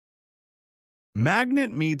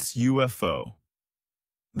Magnet meets UFO,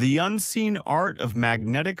 the unseen art of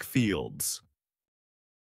magnetic fields.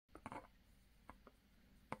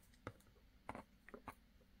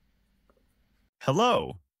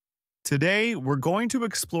 Hello. Today, we're going to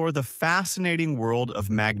explore the fascinating world of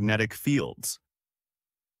magnetic fields.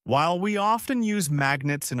 While we often use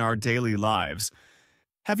magnets in our daily lives,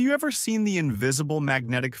 have you ever seen the invisible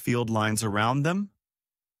magnetic field lines around them?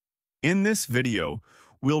 In this video,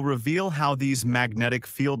 we'll reveal how these magnetic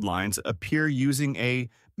field lines appear using a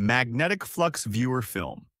magnetic flux viewer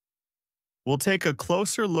film. We'll take a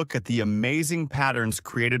closer look at the amazing patterns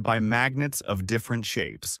created by magnets of different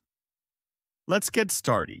shapes. Let's get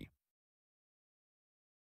started.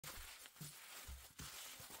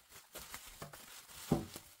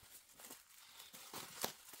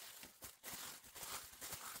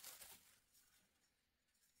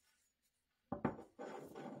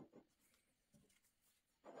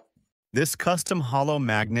 This custom hollow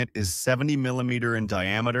magnet is 70 millimeter in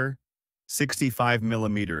diameter, 65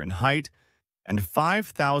 millimeter in height, and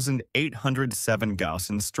 5,807 Gauss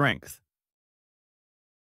in strength.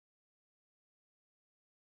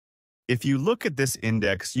 If you look at this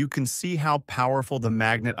index, you can see how powerful the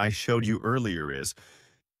magnet I showed you earlier is.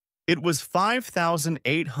 It was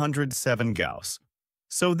 5,807 Gauss,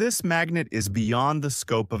 so this magnet is beyond the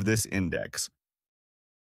scope of this index.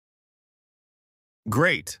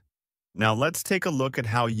 Great! Now let's take a look at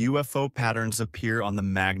how UFO patterns appear on the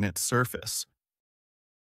magnet surface.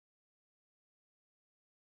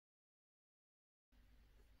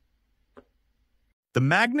 The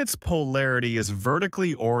magnet's polarity is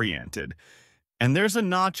vertically oriented, and there's a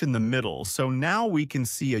notch in the middle, so now we can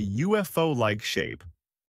see a UFO-like shape.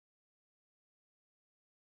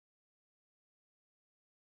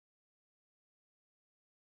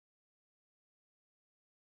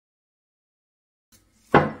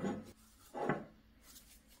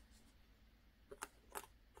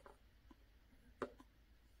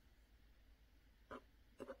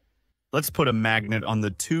 Let's put a magnet on the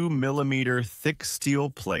 2 millimeter thick steel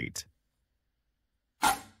plate.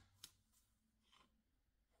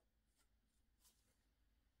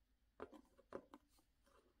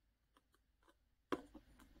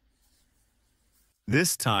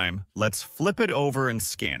 This time, let's flip it over and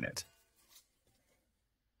scan it.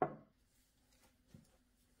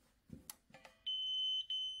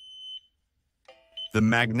 The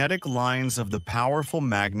magnetic lines of the powerful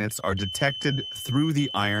magnets are detected through the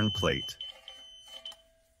iron plate.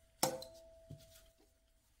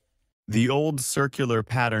 The old circular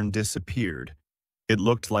pattern disappeared. It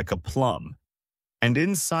looked like a plum, and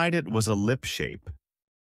inside it was a lip shape.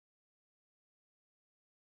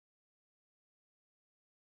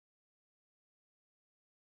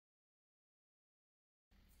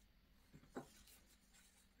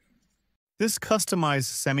 This customized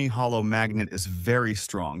semi-hollow magnet is very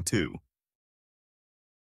strong too.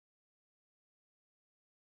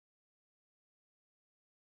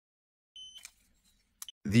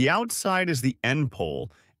 The outside is the N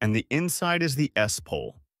pole and the inside is the S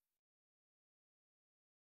pole.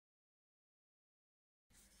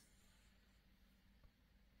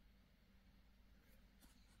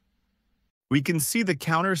 We can see the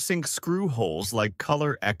countersink screw holes like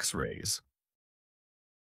color X-rays.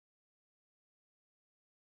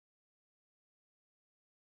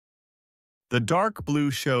 The dark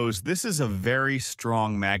blue shows this is a very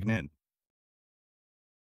strong magnet.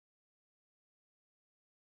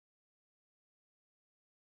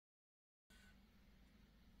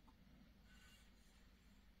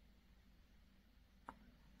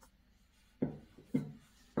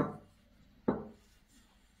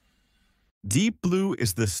 Deep blue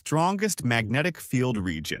is the strongest magnetic field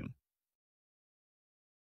region.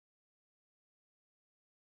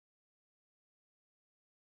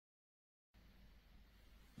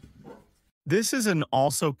 This is an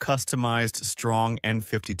also customized strong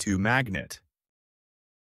N52 magnet.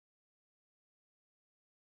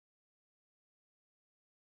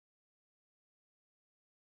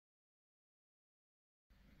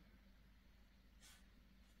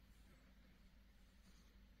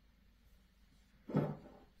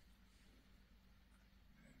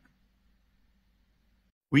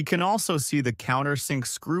 We can also see the countersink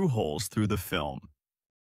screw holes through the film.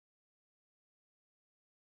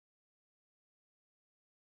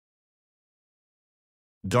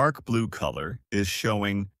 Dark blue color is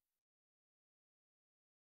showing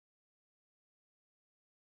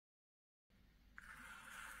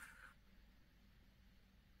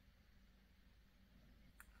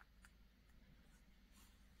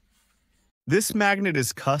this magnet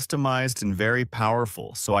is customized and very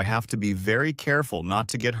powerful, so I have to be very careful not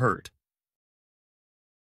to get hurt.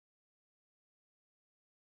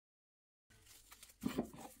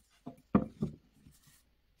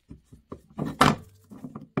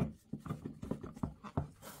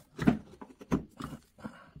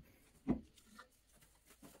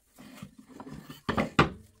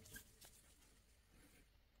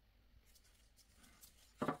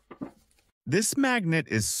 This magnet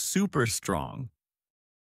is super strong.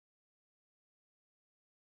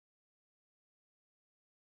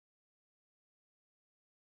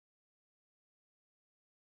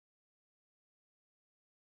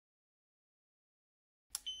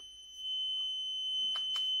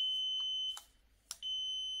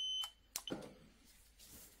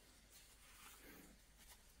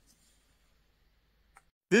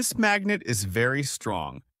 This magnet is very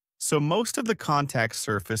strong, so most of the contact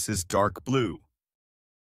surface is dark blue.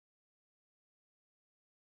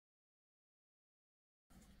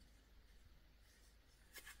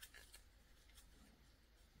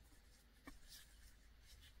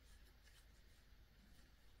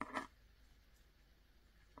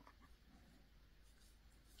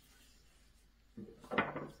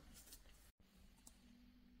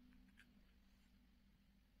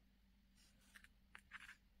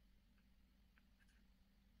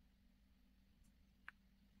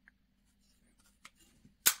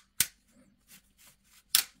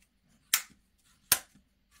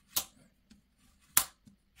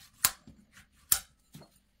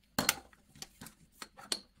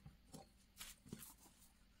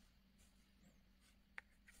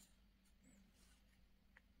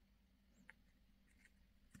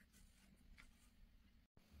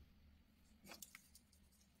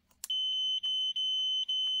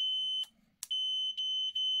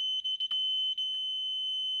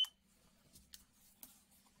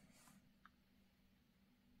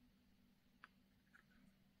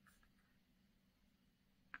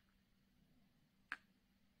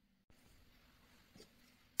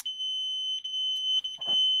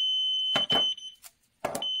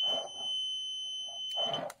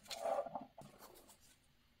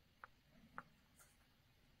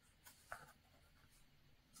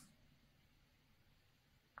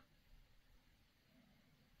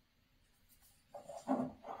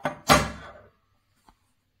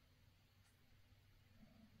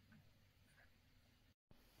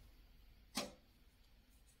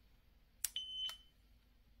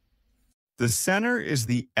 The center is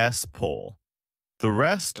the S pole. The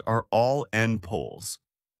rest are all N poles.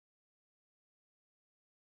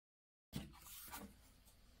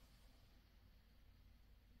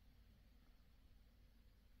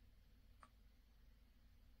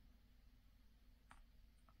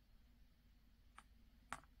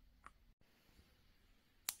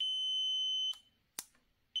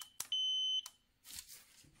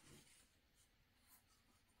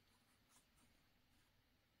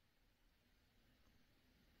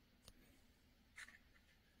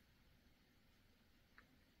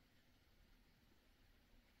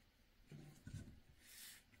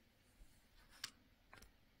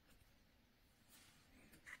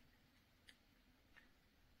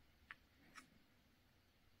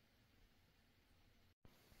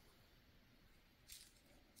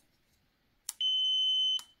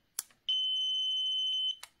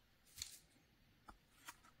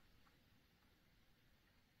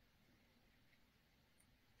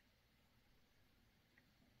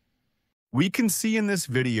 We can see in this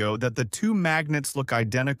video that the two magnets look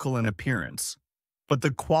identical in appearance, but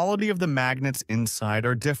the quality of the magnets inside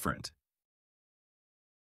are different.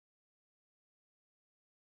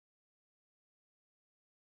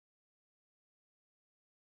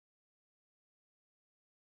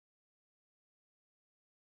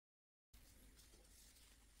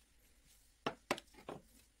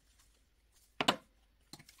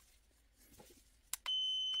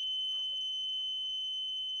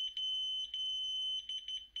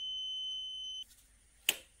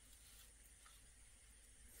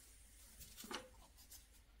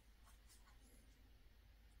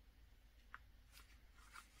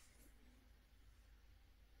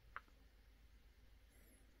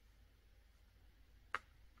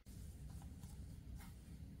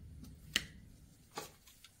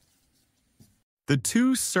 The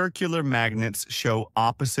two circular magnets show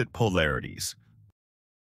opposite polarities.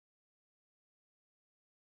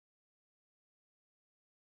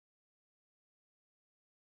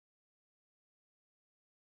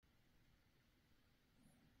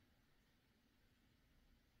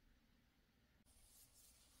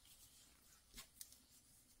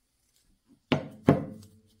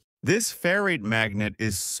 This ferrite magnet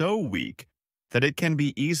is so weak that it can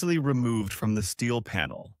be easily removed from the steel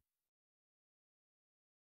panel.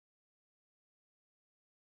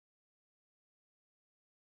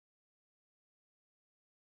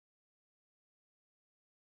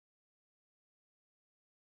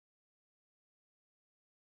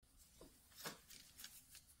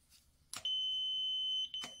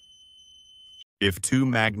 If two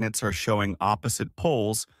magnets are showing opposite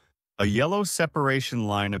poles, a yellow separation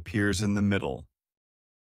line appears in the middle.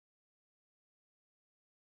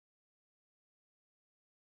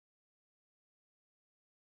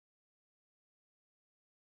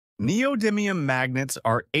 Neodymium magnets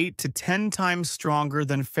are 8 to 10 times stronger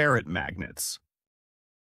than ferrite magnets.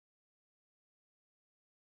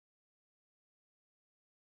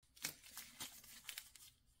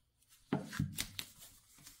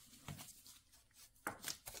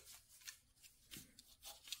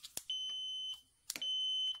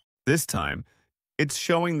 This time, it's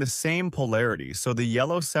showing the same polarity, so the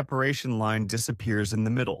yellow separation line disappears in the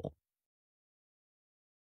middle.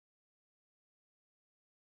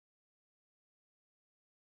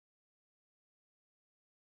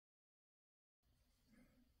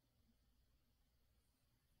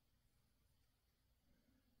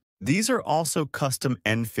 These are also custom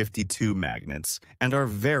N52 magnets and are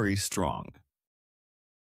very strong.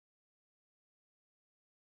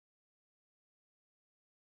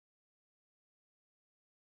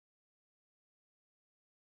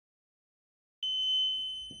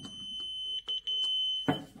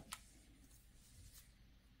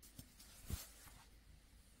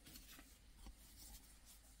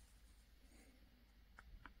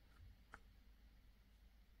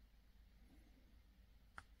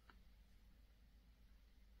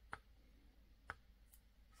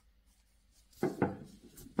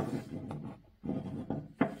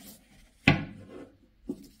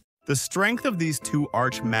 The strength of these two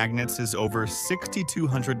arch magnets is over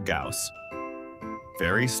 6,200 Gauss.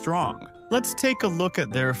 Very strong. Let's take a look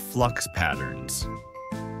at their flux patterns.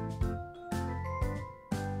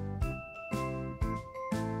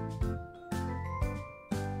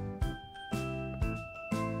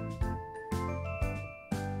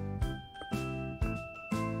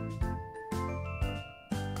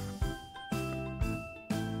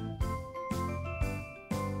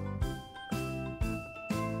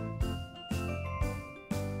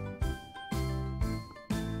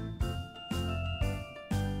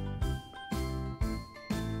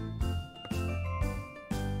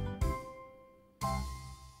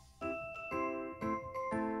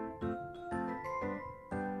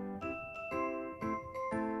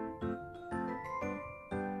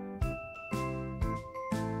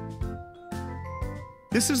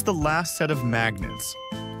 This is the last set of magnets,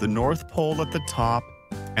 the North Pole at the top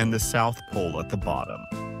and the South Pole at the bottom.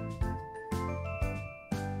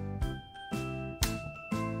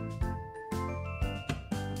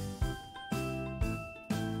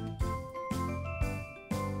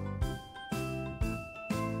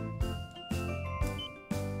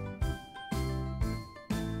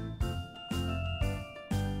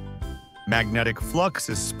 Magnetic flux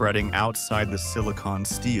is spreading outside the silicon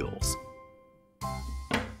steels.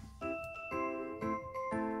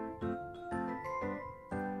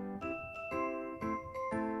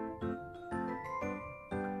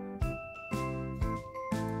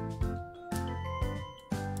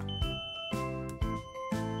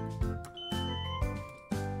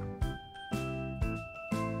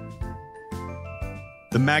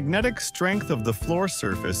 The magnetic strength of the floor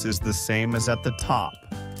surface is the same as at the top.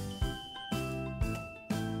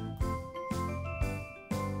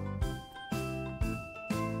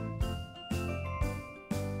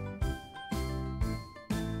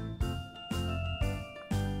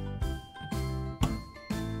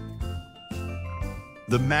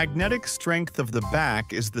 The magnetic strength of the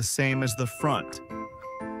back is the same as the front.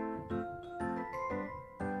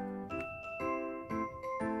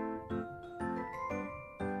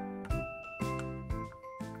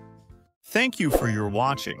 Thank you for your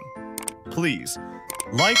watching. Please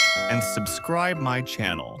like and subscribe my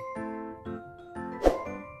channel.